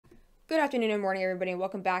Good afternoon and morning, everybody, and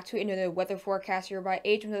welcome back to another weather forecast here by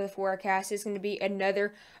Age Weather Forecast. This is going to be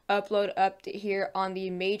another upload update here on the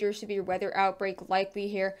major severe weather outbreak likely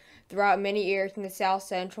here throughout many areas in the South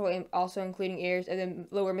Central and also including areas of the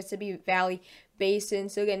lower Mississippi Valley Basin.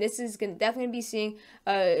 So again, this is definitely be seeing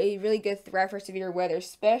a really good threat for severe weather,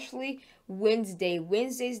 especially Wednesday.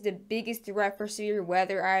 Wednesday is the biggest threat for severe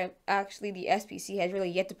weather. The SPC has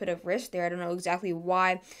really yet to put a risk there. I don't know exactly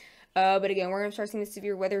why. But again, we're going to start seeing the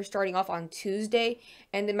severe weather starting off on Tuesday.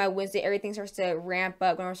 And then by Wednesday, everything starts to ramp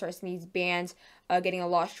up. We're going to start seeing these bands getting a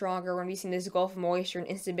lot stronger. We're going to be seeing this Gulf moisture and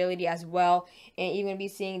instability as well. And even going to be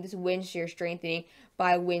seeing this wind shear strengthening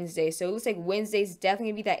by Wednesday. So it looks like Wednesday's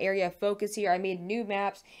definitely going to be that area of focus here. I made new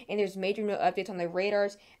maps and there's major new updates on the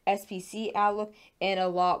radars, SPC outlook, and a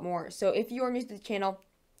lot more. So if you are new to the channel,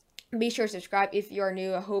 be sure to subscribe if you are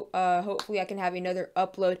new. Hopefully I can have another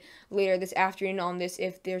upload later this afternoon on this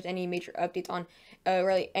if there's any major updates on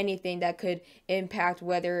really anything that could impact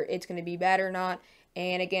whether it's going to be bad or not.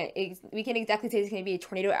 And again, we can't exactly say it's going to be a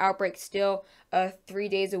tornado outbreak still 3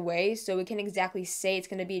 days away. So we can't exactly say it's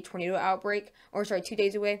going to be a tornado outbreak, or sorry, 2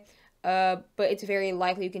 days away. But it's very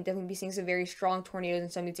likely you can definitely be seeing some very strong tornadoes in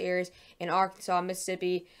some of these areas in Arkansas,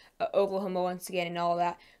 Mississippi, Oklahoma once again, and all of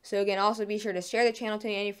that. So again, also be sure to share the channel to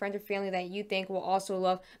any friends or family that you think will also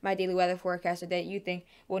love my daily weather forecast, or that you think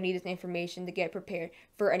will need this information to get prepared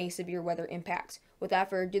for any severe weather impacts.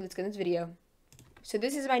 Without further ado, let's get into this video. So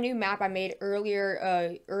this is my new map I made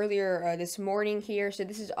earlier this morning here. So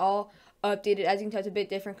this is all updated. As you can tell, it's a bit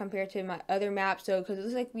different compared to my other map. So because it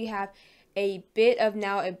looks like we have a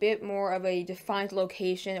bit more of a defined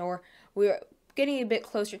location, or we're getting a bit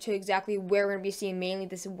closer to exactly where we're going to be seeing mainly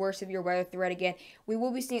this worst severe weather threat again. We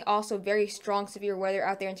will be seeing also very strong severe weather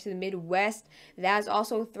out there into the Midwest. That is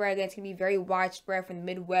also a threat again. It's going to be very widespread from the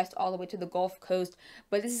Midwest all the way to the Gulf Coast.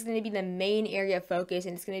 But this is going to be the main area of focus,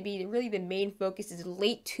 and it's going to be really the main focus is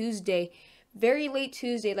late Tuesday. Very late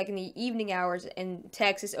Tuesday, like in the evening hours in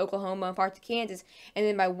Texas, Oklahoma, and parts of Kansas, and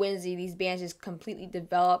then by Wednesday, these bands just completely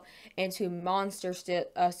develop into monster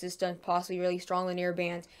systems, possibly really strong linear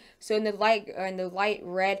bands. So in the light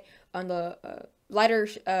red, on the lighter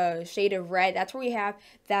shade of red, that's where we have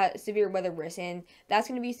that severe weather risk, and that's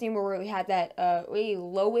going to be seen where we have that really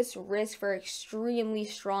lowest risk for extremely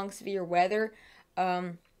strong severe weather,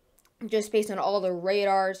 just based on all the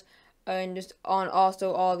radars. And just on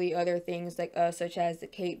also all the other things like such as the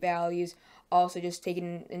Cape values, also just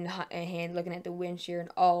taking in hand, looking at the wind shear and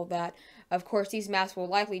all of that. Of course, these maps will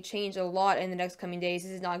likely change a lot in the next coming days.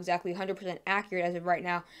 This is not exactly 100% accurate as of right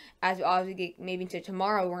now. As we obviously get maybe into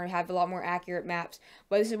tomorrow, we're going to have a lot more accurate maps.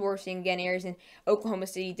 But this is what we're seeing again, areas in Oklahoma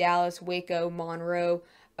City, Dallas, Waco, Monroe,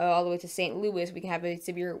 all the way to St. Louis. We can have a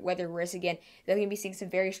severe weather risk again. They're going to be seeing some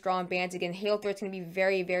very strong bands again. Hail threat's going to be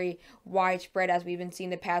very, very widespread, as we've been seeing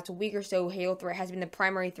the past week or so. Hail threat has been the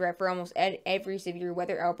primary threat for almost every severe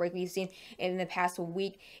weather outbreak we've seen in the past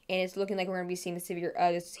week, and it's looking like we're going to be seeing the severe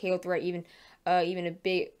this hail threat even a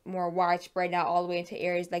bit more widespread now, all the way into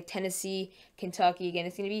areas like Tennessee, Kentucky. Again,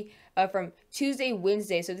 it's going to be from Tuesday,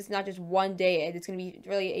 Wednesday, so this is not just one day. It's going to be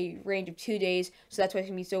really a range of 2 days, so that's why it's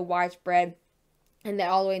going to be so widespread. And then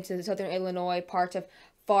all the way into southern Illinois, parts of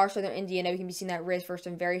far southern Indiana, we can be seeing that risk for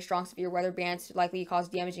some very strong severe weather bands, likely to cause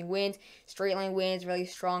damaging winds, straight line winds, really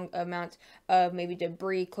strong amounts of maybe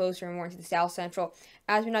debris closer and more into the south central.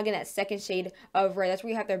 As we're not getting that second shade of red, that's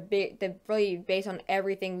where you have the really based on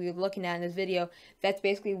everything we're looking at in this video. That's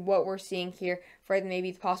basically what we're seeing here for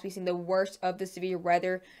maybe possibly seeing the worst of the severe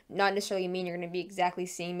weather. Not necessarily mean you're going to be exactly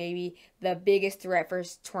seeing maybe the biggest threat for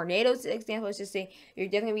tornadoes. Example is just saying you're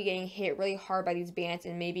definitely getting hit really hard by these bands,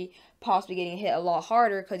 and maybe possibly getting hit a lot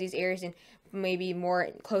harder because these areas in maybe more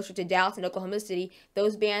closer to Dallas and Oklahoma City,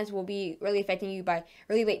 those bands will be really affecting you by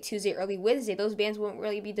really late Tuesday, early Wednesday. Those bands won't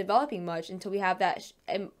really be developing much until we have that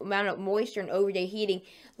amount of moisture and overday heating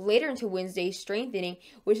later into Wednesday strengthening,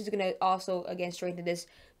 which is going to also again strengthen this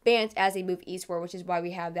bands as they move eastward, which is why we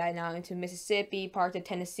have that now into Mississippi, parts of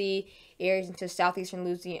Tennessee, areas into southeastern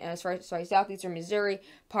Louisiana, southeastern Missouri,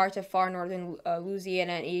 parts of far northern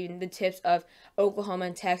Louisiana, and even the tips of Oklahoma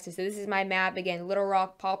and Texas. So this is my map again. Little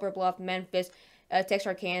Rock, Poplar Bluff, Memphis,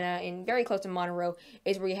 Texarkana, and very close to Monroe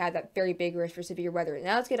is where you have that very big risk for severe weather.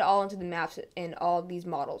 Now let's get all into the maps and all these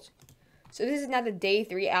models. So this is now the day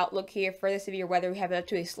 3 outlook here for the severe weather. We have it up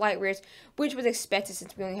to a slight risk, which was expected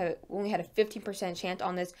since we only had a 15% chance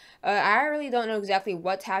on this. I really don't know exactly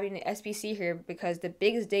what's happening in SPC here, because the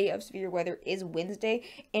biggest day of severe weather is Wednesday,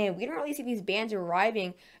 and we don't really see these bands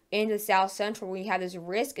arriving in the South Central. We have this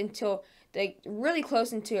risk until like really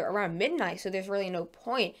close into around midnight, so there's really no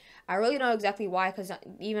point. I really don't know exactly why, because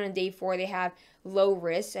even on day 4 they have low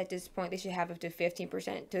risk. At this point they should have up to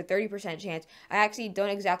 15% to 30% chance. I actually don't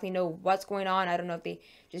exactly know what's going on. I don't know if they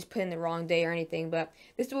just put in the wrong day or anything, but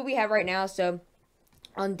this is what we have right now. So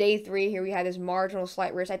on day 3 here we have this marginal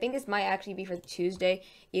slight risk. I think this might actually be for Tuesday,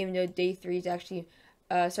 even though day 3 is actually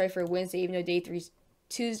sorry, for Wednesday, even though day 3 is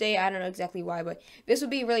Tuesday. I don't know exactly why, but this will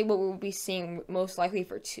be really what we'll be seeing most likely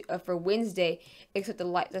for Wednesday, except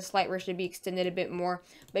the slight risk should be extended a bit more.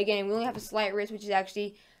 But again, we only have a slight risk, which is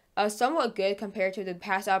actually somewhat good compared to the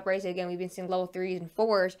past outbreaks. Again, we've been seeing level 3s and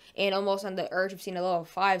 4s, and almost on the urge, we've seen a level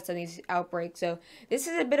 5 some of these outbreaks. So this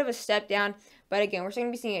is a bit of a step down, but again, we're still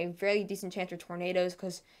going to be seeing a very decent chance for tornadoes,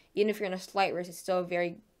 because even if you're in a slight risk, it's still a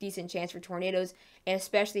very decent chance for tornadoes, and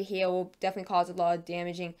especially hail will definitely cause a lot of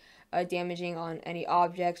damaging on any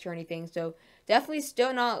objects or anything. So definitely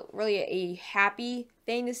still not really a happy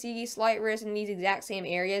thing to see slight risk in these exact same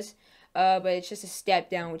areas. But it's just a step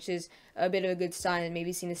down, which is a bit of a good sign, and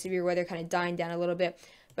maybe seeing the severe weather kind of dying down a little bit.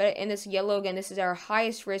 But in this yellow, again, this is our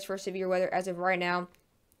highest risk for severe weather as of right now.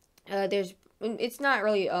 It's not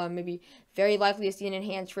really maybe very likely to see an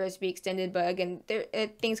enhanced risk be extended, but again,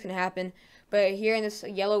 things can happen. But here in this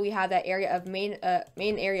yellow, we have that area of main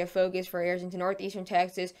area of focus for areas into northeastern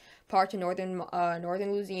Texas, parts of northern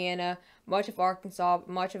Louisiana, much of Arkansas,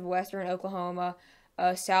 much of western Oklahoma,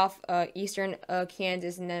 southeastern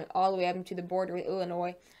Kansas, and then all the way up into the border with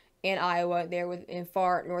Illinois and Iowa, there in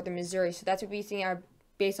far northern Missouri. So that's what we see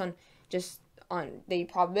based on just on the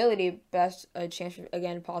probability, best chance for,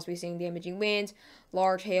 again, possibly seeing damaging winds,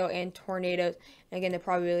 large hail, and tornadoes. And again, the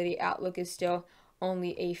probability outlook is still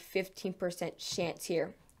only a 15% chance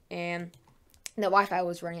here. And the Wi-Fi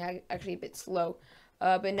was running actually a bit slow.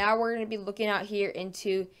 But now we're going to be looking out here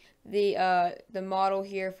into the model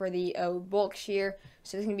here for the bulk shear.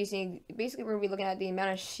 So this is going to be seeing, basically we're going to be looking at the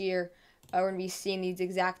amount of shear. We're going to be seeing these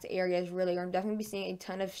exact areas really. We're definitely be seeing a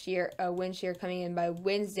ton of shear, wind shear coming in by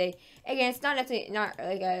Wednesday. Again, it's not necessarily not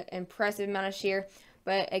like an impressive amount of shear,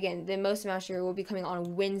 but again, the most amount of shear will be coming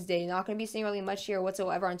on Wednesday. Not going to be seeing really much shear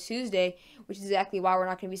whatsoever on Tuesday, which is exactly why we're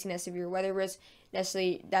not going to be seeing that severe weather risk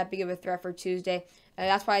necessarily that big of a threat for Tuesday.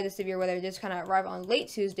 That's why the severe weather just kind of arrive on late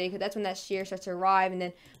Tuesday, because that's when that shear starts to arrive, and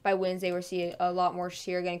then by Wednesday we're seeing a lot more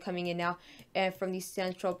shear again coming in now, and from the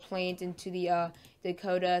central plains into the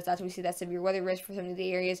Dakotas. That's when we see that severe weather risk for some of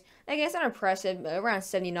the areas. Again, it's not impressive, around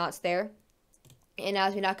 70 knots there. And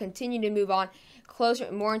as we now continue to move on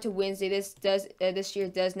closer more into Wednesday, this shear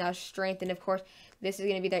does now strengthen. Of course, this is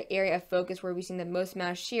going to be the area of focus where we've seen the most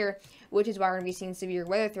amount of shear, which is why we're going to be seeing severe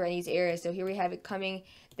weather threat in these areas. So here we have it coming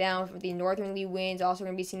down from the northerly winds. Also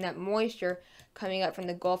going to be seeing that moisture coming up from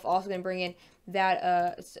the Gulf. Also going to bring in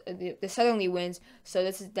that the southerly winds. So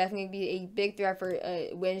this is definitely going to be a big threat for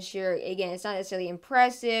wind shear. Again, it's not necessarily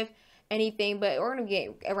impressive anything, but we're going to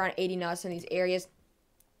get around 80 knots in these areas.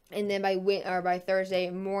 And then by Thursday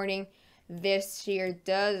morning, this shear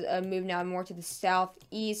does move now more to the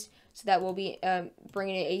southeast, so that will be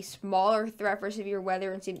bringing in a smaller threat for severe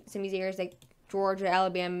weather in some of these areas like Georgia,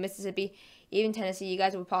 Alabama, Mississippi, even Tennessee. You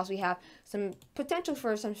guys will possibly have some potential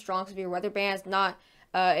for some strong severe weather bands. Not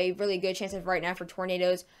a really good chance of right now for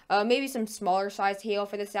tornadoes. Maybe some smaller sized hail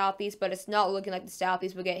for the southeast, but it's not looking like the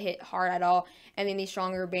southeast will get hit hard at all. And then these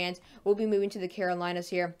stronger bands will be moving to the Carolinas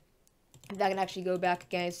here. If I can actually go back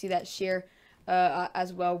again and see that shear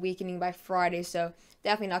as well weakening by Friday. So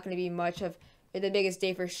definitely not going to be much of the biggest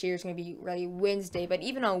day for shear is going to be really Wednesday. But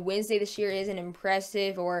even on Wednesday, the shear isn't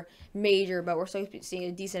impressive or major, but we're still seeing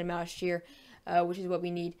a decent amount of shear, which is what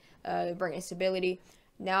we need to bring stability.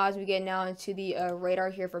 Now, as we get now into the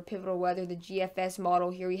radar here for pivotal weather, the GFS model,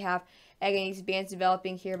 here we have, again, these bands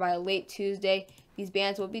developing here by late Tuesday. These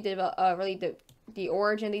bands will be really the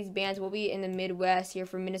origin of these bands will be in the Midwest here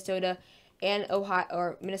from Minnesota and Ohio,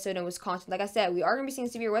 or Minnesota and Wisconsin. Like I said, we are going to be seeing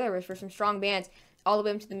severe weather risk for some strong bands all the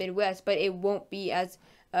way up to the Midwest, but it won't be as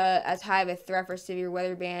high of a threat for severe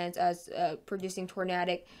weather bands as producing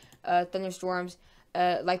tornadic thunderstorms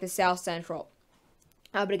like the South Central.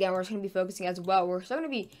 But again, we're just going to be focusing as well.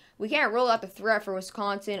 We can't rule out the threat for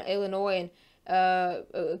Wisconsin, Illinois, and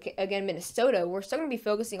again, Minnesota. We're still going to be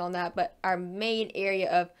focusing on that, but our main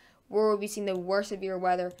area of where we'll be seeing the worst severe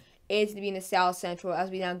weather is to be in the South Central as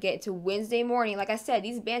we now get to Wednesday morning. Like I said,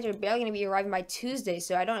 these bands are barely going to be arriving by Tuesday,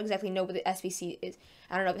 so I don't exactly know what the SVC is.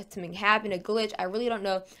 I don't know if something happened, a glitch. I really don't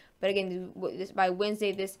know. But again, by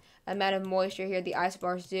Wednesday, this amount of moisture here, the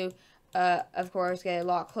isobars do, of course, get a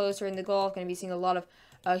lot closer in the Gulf. Going to be seeing a lot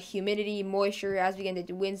of humidity, moisture as we get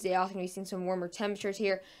into Wednesday. Also going to be seeing some warmer temperatures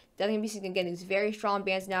here. definitely going to be seeing, again, these very strong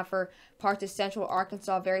bands now for parts of central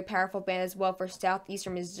Arkansas, very powerful band as well for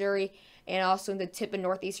southeastern Missouri, and also in the tip of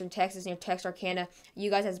northeastern Texas near Texarkana.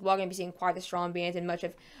 You guys as well going to be seeing quite the strong bands, and much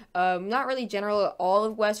of, not really general, all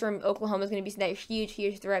of western Oklahoma is going to be seeing that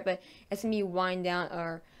huge threat, but it's going to be wind down,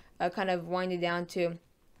 or kind of winded down to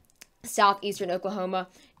southeastern Oklahoma,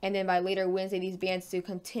 and then by later Wednesday, these bands to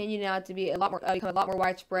continue now to be become a lot more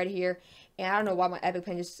widespread here. And I don't know why my Epic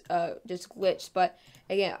Pen just glitched, but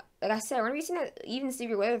again, like I said, we're gonna be seeing that even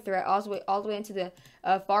severe weather threat all the way into the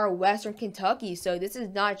far western Kentucky. So this is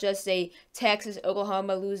not just a Texas,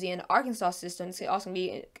 Oklahoma, Louisiana, Arkansas system. It's also gonna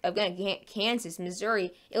be again Kansas,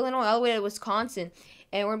 Missouri, Illinois, all the way to Wisconsin.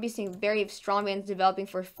 And we're going to be seeing very strong bands developing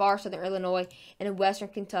for far southern Illinois and western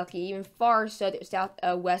Kentucky, even far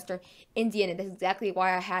southwestern Indiana. That's exactly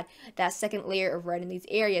why I had that second layer of red in these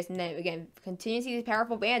areas. And then again, continue to see these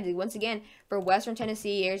powerful bands once again for western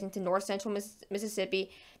Tennessee areas into north central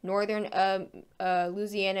Mississippi, northern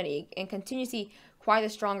Louisiana, and continue to see quite the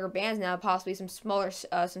stronger bands now, possibly some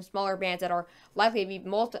smaller bands that are likely to be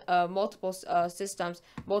multiple systems,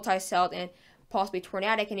 multi-celled, and possibly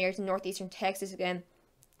tornadic in areas in northeastern Texas again,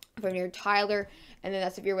 from near Tyler. And then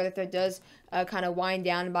that severe weather threat does kind of wind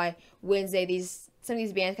down by Wednesday. Some of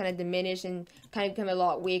these bands kind of diminish and kind of become a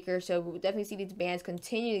lot weaker. So we'll definitely see these bands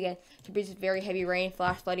continue again to produce very heavy rain,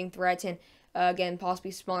 flash flooding threats, and again,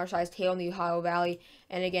 possibly smaller sized hail in the Ohio Valley.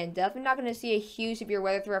 And again, definitely not going to see a huge severe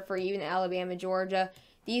weather threat for even Alabama, Georgia.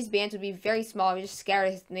 These bands would be very small, just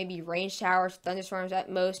scattered, maybe rain showers, thunderstorms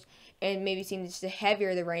at most, and maybe seeing just the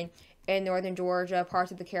heavier the rain in northern Georgia,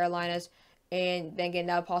 parts of the Carolinas, and then again,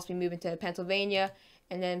 that would possibly move into Pennsylvania,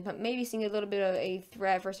 and then maybe seeing a little bit of a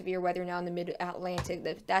threat for severe weather now in the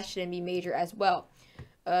mid-Atlantic. That shouldn't be major as well.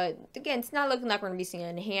 Again, it's not looking like we're going to be seeing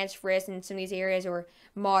an enhanced risk in some of these areas or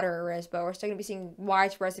moderate risk, but we're still going to be seeing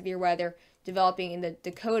widespread severe weather developing in the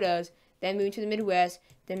Dakotas, then moving to the Midwest,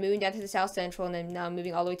 then moving down to the South Central, and then now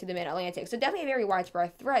moving all the way to the Mid-Atlantic. So definitely a very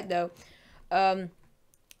widespread threat, though.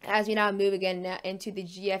 As we now move again into the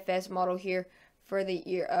GFS model here for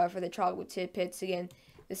the tropical tidbits. Again,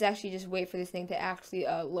 this actually just wait for this thing to actually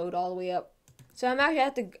load all the way up. So I'm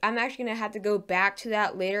actually gonna have to go back to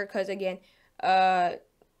that later, because again, I'm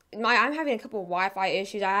having a couple of Wi-Fi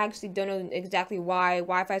issues. I actually don't know exactly why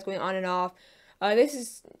Wi-Fi is going on and off.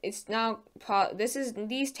 These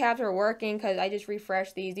tabs are working because I just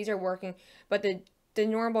refreshed these. These are working, but the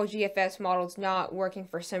normal GFS model is not working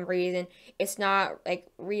for some reason. It's not like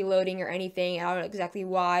reloading or anything. I don't know exactly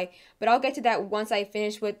why, but I'll get to that once I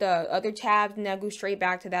finish with the other tabs, and I'll go straight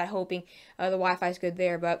back to that, hoping the Wi-Fi is good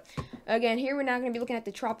there. But again, here we're now going to be looking at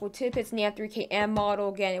the tropical tidbits NAV3KM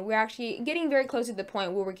model. Again, we're actually getting very close to the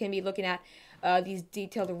point where we can be looking at these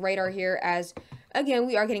detailed radar here, as again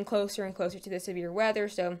we are getting closer and closer to the severe weather.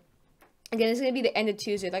 So again, this is going to be the end of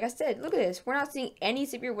Tuesday. Like I said, look at this. We're not seeing any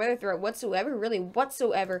severe weather threat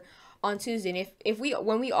whatsoever on Tuesday. And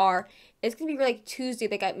when we are, it's going to be like Tuesday,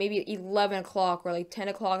 like at maybe 11 o'clock or like 10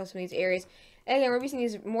 o'clock in some of these areas. And again, we're seeing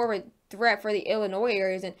these more of a threat for the Illinois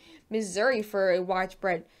areas and Missouri for a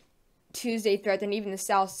widespread Tuesday threat than even the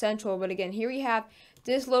South Central. But again, here we have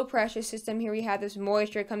this low pressure system. Here we have this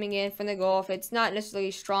moisture coming in from the Gulf. It's not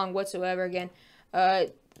necessarily strong whatsoever. Again,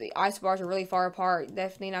 the isobars are really far apart.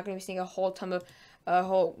 Definitely not going to be seeing a whole ton of a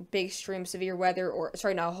whole big stream of severe weather, or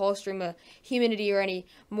sorry, not a whole stream of humidity or any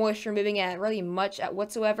moisture moving at really much at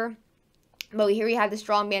whatsoever. But here we have the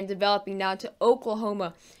strong band developing now to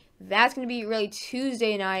Oklahoma. That's going to be really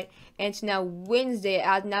Tuesday night, and it's now Wednesday.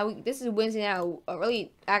 This is Wednesday now,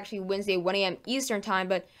 really actually Wednesday 1 a.m. Eastern time,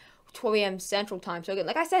 but 12 a.m. Central time. So again,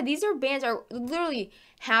 like I said, these bands are literally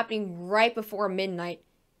happening right before midnight.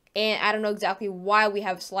 And I don't know exactly why we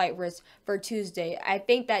have slight risk for Tuesday. I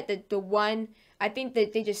think that I think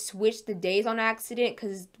that they just switched the days on accident,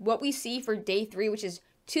 because what we see for day 3, which is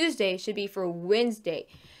Tuesday, should be for Wednesday.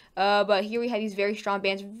 But here we have these very strong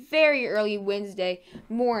bands very early Wednesday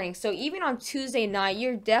morning. So even on Tuesday night,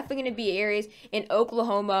 you're definitely going to be areas in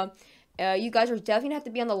Oklahoma. You guys are definitely going to have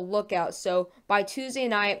to be on the lookout. So by Tuesday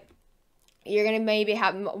night, you're going to maybe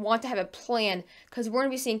want to have a plan, because we're going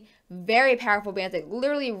to be seeing very powerful bands, like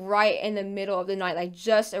literally right in the middle of the night, like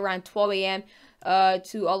just around 12 a.m.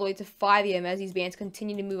 To all the way to 5 a.m. as these bands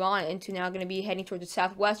continue to move on into now going to be heading towards the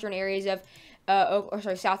southwestern areas of,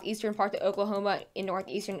 southeastern parts of Oklahoma and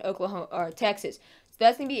northeastern Oklahoma or Texas. So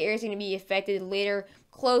that's going to be areas going to be affected later,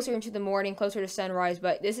 closer into the morning, closer to sunrise.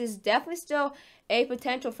 But this is definitely still a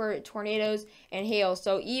potential for tornadoes and hail.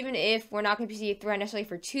 So even if we're not going to see a threat necessarily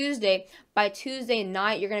for Tuesday, by Tuesday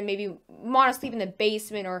night, you're going to maybe want to sleep in the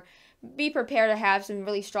basement or be prepared to have some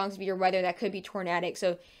really strong severe weather that could be tornadic.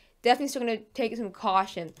 So definitely still going to take some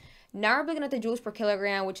caution. Now we're looking at the joules per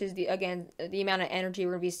kilogram, which is the amount of energy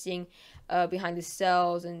we're gonna be seeing behind the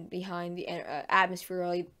cells and behind the atmosphere,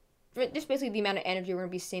 really. Just basically the amount of energy we're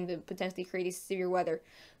gonna be seeing to potentially create these severe weather.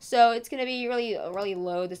 So it's gonna be really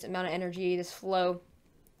low, this amount of energy, this flow.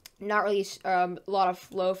 Not really a lot of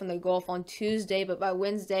flow from the Gulf on Tuesday, but by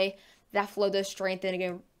Wednesday that flow does strengthen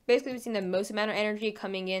again. Basically, we've seen the most amount of energy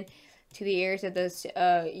coming in to the areas of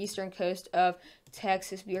the eastern coast of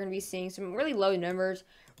Texas. We're going to be seeing some really low numbers,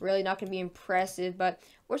 really not going to be impressive, but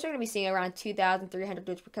we're still going to be seeing around 2,300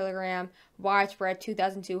 joules per kilogram, widespread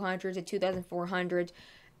 2,200 to 2,400.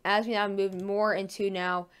 As we now move more into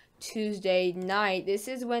now Tuesday night, this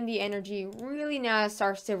is when the energy really now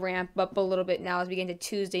starts to ramp up a little bit now as we get into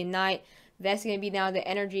Tuesday night. That's going to be now the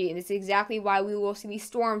energy, and it's exactly why we will see these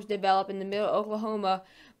storms develop in the middle of Oklahoma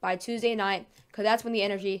by Tuesday night, because that's when the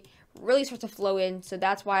energy really starts to flow in. So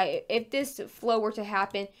that's why if this flow were to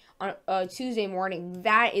happen on Tuesday morning,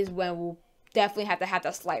 that is when we'll definitely have to have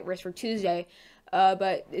that slight risk for Tuesday.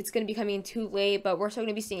 But it's going to be coming in too late, but we're still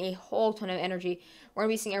going to be seeing a whole ton of energy. We're going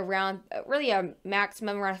to be seeing around, really a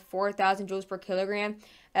maximum around 4,000 joules per kilogram.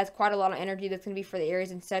 That's quite a lot of energy that's going to be for the areas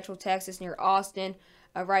in central Texas near Austin,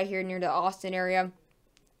 right here near the Austin area.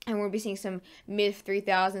 And we'll be seeing some mid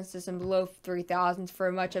 3,000s to some low 3,000s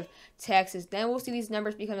for much of Texas. Then we'll see these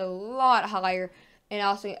numbers become a lot higher and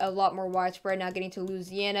also a lot more widespread, now getting to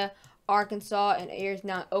Louisiana, Arkansas, and areas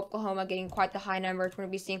now Oklahoma getting quite the high numbers. We're going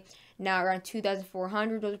to be seeing now around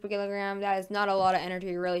 2,400 joules per kilogram. That is not a lot of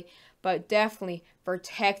energy really, but definitely for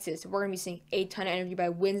Texas, we're going to be seeing a ton of energy by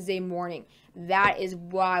Wednesday morning. That is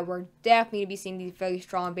why we're definitely going to be seeing these very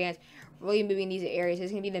strong bands really moving these areas.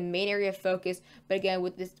 It's going to be the main area of focus, but again,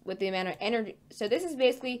 with the amount of energy. So this is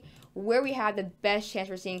basically where we have the best chance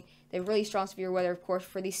for seeing the really strong severe weather, of course,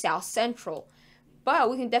 for the South Central.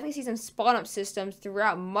 But we can definitely see some spawn-up systems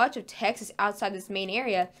throughout much of Texas outside this main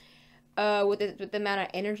area. With the amount of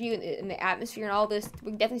energy in the atmosphere and all this,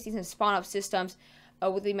 we can definitely see some spawn-up systems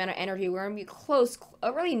with the amount of energy. We're going to be close,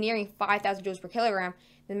 really nearing 5,000 joules per kilogram.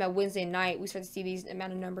 Then by Wednesday night, we start to see these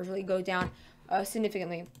amount of numbers really go down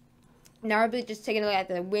significantly. Now we're just taking a look at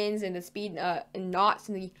the winds and the speed in knots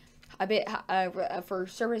and for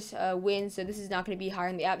surface winds. So this is not going to be higher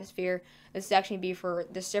in the atmosphere. This is actually going to be for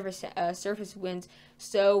the surface winds.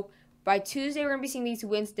 So by Tuesday, we're going to be seeing these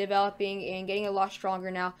winds developing and getting a lot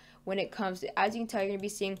stronger now when it comes to, as you can tell, you're going to be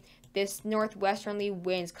seeing this northwesterly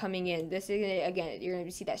winds coming in. This is going to, again, you're going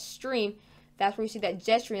to see that stream. That's where you see that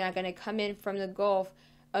jet stream not going to come in from the Gulf,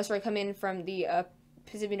 come in from the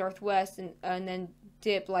Pacific Northwest and then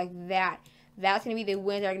dip like that. That's going to be the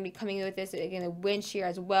winds that are going to be coming in with this. Again, the wind shear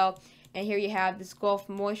as well. And here you have this Gulf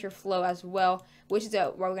moisture flow as well, which is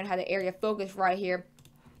where we're going to have the area of focus right here.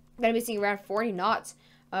 We're going to be seeing around 40 knots.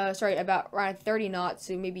 About around 30 knots,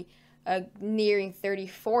 so maybe nearing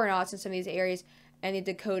 34 knots in some of these areas and the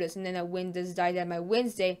Dakotas. And then the wind does die down by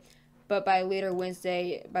Wednesday. But by later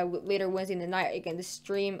Wednesday in the night, again, the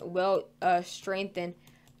stream will strengthen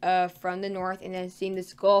from the north, and then seeing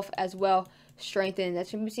this Gulf as well strengthen.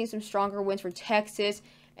 That's going to be seeing some stronger winds for Texas,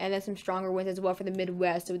 and then some stronger winds as well for the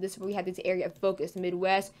Midwest. So this is where we have this area of focus, the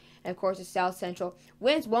Midwest, and of course the South Central.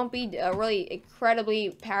 Winds won't be really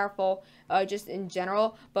incredibly powerful just in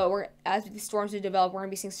general, but as these storms do develop, we're going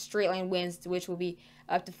to be seeing straight line winds, which will be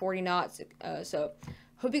up to 40 knots. So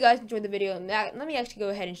hope you guys enjoyed the video. And let me actually go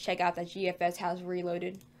ahead and check out that GFS has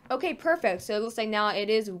reloaded. Okay, perfect. So it looks like now it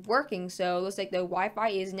is working. So it looks like the Wi-Fi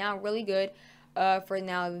is now really good for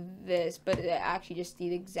now this, but it actually just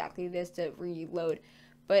needs exactly this to reload.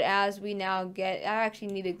 But as we now I actually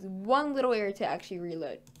needed one little area to actually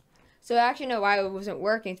reload. So I actually know why it wasn't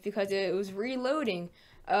working. It's because it was reloading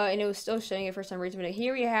and it was still showing it for some reason. But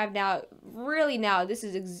here we have this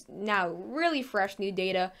is now really fresh new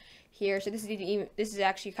data here. So this is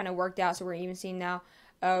actually kind of worked out. So we're even seeing now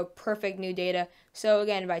perfect new data. So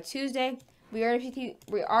again, by Tuesday, we are going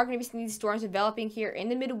to be seeing these storms developing here in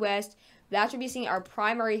the Midwest. That's going to be seeing our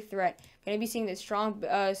primary threat. Going to be seeing the strong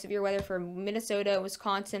severe weather for Minnesota and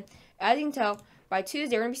Wisconsin. As you can tell, by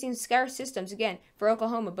Tuesday, we're going to be seeing scattered systems again for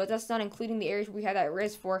Oklahoma, but that's not including the areas where we have that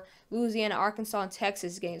risk for Louisiana, Arkansas, and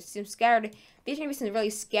Texas. Again, some scattered. These are going to be some really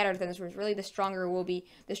scattered thunderstorms. Really, the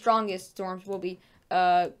strongest storms will be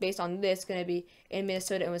based on this going to be in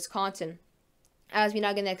Minnesota and Wisconsin. As we now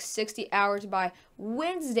get the next 60 hours by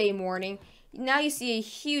Wednesday morning, now you see a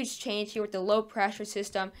huge change here with the low pressure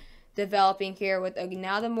system developing here with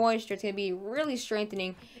now the moisture. It's going to be really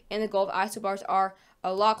strengthening in the Gulf. Isobars are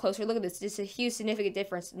a lot closer. Look at this. This is a huge significant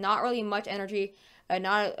difference. Not really much energy,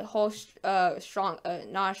 not a whole not a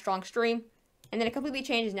strong stream. And then it completely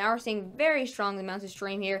changes. Now we're seeing very strong amounts of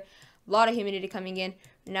stream here. A lot of humidity coming in.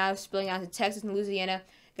 Now spilling out to Texas and Louisiana.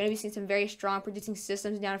 Going to be seeing some very strong producing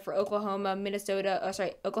systems down for Oklahoma,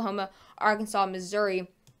 Oklahoma, Arkansas, Missouri.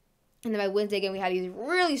 And then by Wednesday, again, we have these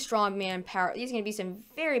really strong band power. These are going to be some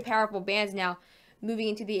very powerful bands now, moving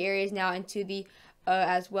into the areas now, into the,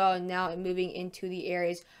 as well, and now moving into the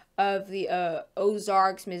areas of the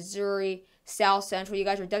Ozarks, Missouri, South Central. You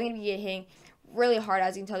guys are definitely going to be hitting really hard.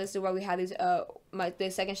 As you can tell, this is where we have these, the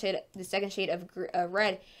second shade of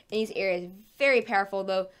red in these areas. Very powerful,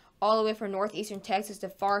 though. All the way from northeastern Texas to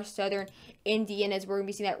far southern Indiana is where we're going to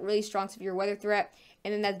be seeing that really strong severe weather threat.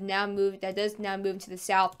 And then that does now move to the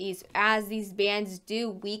southeast. As these bands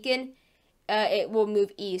do weaken, it will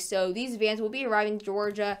move east. So these bands will be arriving in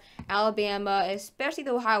Georgia, Alabama, especially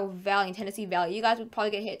the Ohio Valley and Tennessee Valley. You guys would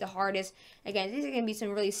probably get hit the hardest. Again, these are going to be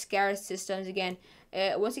some really scattered systems. Again,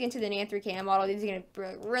 once you get to the NAM3 model, these are going to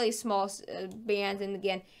be really small bands. And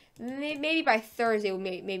again, maybe by Thursday, we'll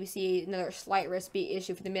maybe see another slight recipe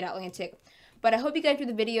issue for the Mid-Atlantic. But I hope you guys enjoyed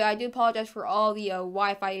the video. I do apologize for all the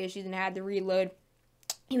Wi-Fi issues, and I had to reload,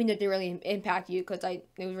 even though it didn't really impact you, because it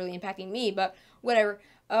was really impacting me, but whatever.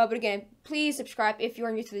 But again, please subscribe if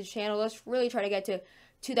you're new to the channel. Let's really try to get to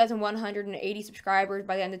 2,180 subscribers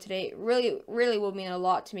by the end of today. It really will mean a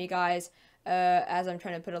lot to me, guys, as I'm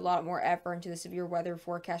trying to put a lot more effort into the severe weather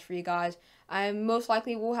forecast for you guys. I most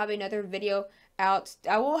likely will have another video out.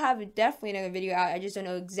 I will have definitely another video out. I just don't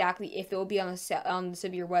know exactly if it will be on the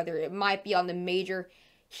severe weather. It might be on the major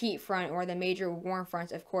heat front or the major warm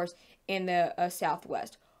fronts, of course, in the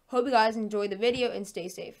southwest. Hope you guys enjoyed the video and stay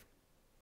safe.